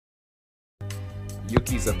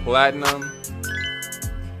Yuki's a platinum.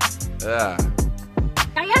 Look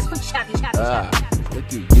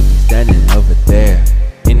at Yuki standing over there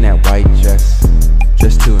in that white dress,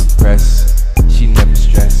 just to impress. She never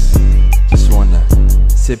stress, just wanna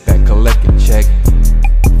sit back, collect a check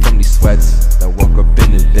from these sweats that walk up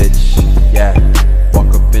in this bitch. Yeah,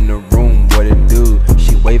 walk up in the room, what it do?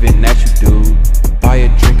 She waving at you, dude. Buy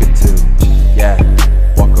a drink or two. Yeah,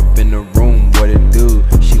 walk up in the room, what it do?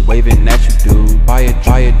 She waving at you, dude. Buy a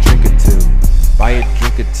drink or two. Buy a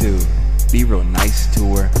drink or two. Be real nice to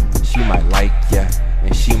her. She might like ya,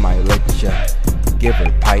 and she might let ya. Give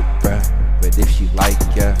her pipe, bruh. But if she like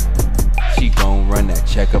ya, she gon' run that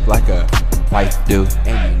check up like a wife do.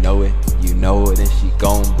 And you know it, and she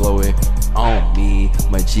gon' blow it on me.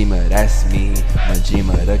 Majima, that's me.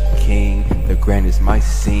 Majima the king. The grand is my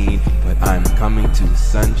scene. But I'm coming to the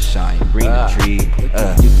sunshine. Bring the tree.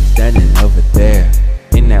 You standing over there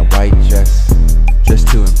in that white dress, just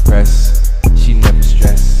to impress. She never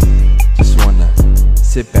stress, just wanna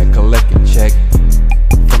sit back, collect a check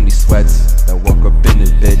from these sweats that walk up in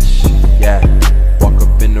this bitch. Yeah, walk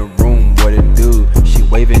up in the room, what it do? She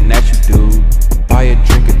waving at you, dude. Buy a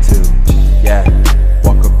drink or two. Yeah,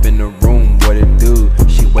 walk up in the room, what it do?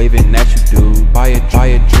 She waving at you, dude. Buy a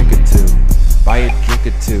drink or two. Buy a drink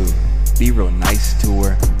or two. Be real nice to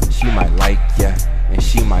her. She might like ya, and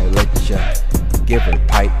she might let ya. Give her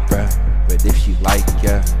pipe, bruh. But if she like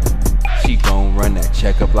ya, she gon' run that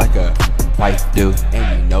check up like a wife do.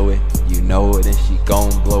 And you know it, and she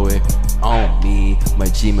gon' blow it on me.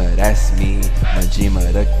 Majima, that's me.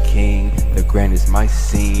 Majima the king. The grand is my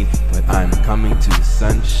scene. But I'm coming to the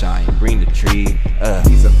sunshine. Bring the tree.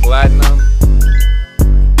 He's a platinum.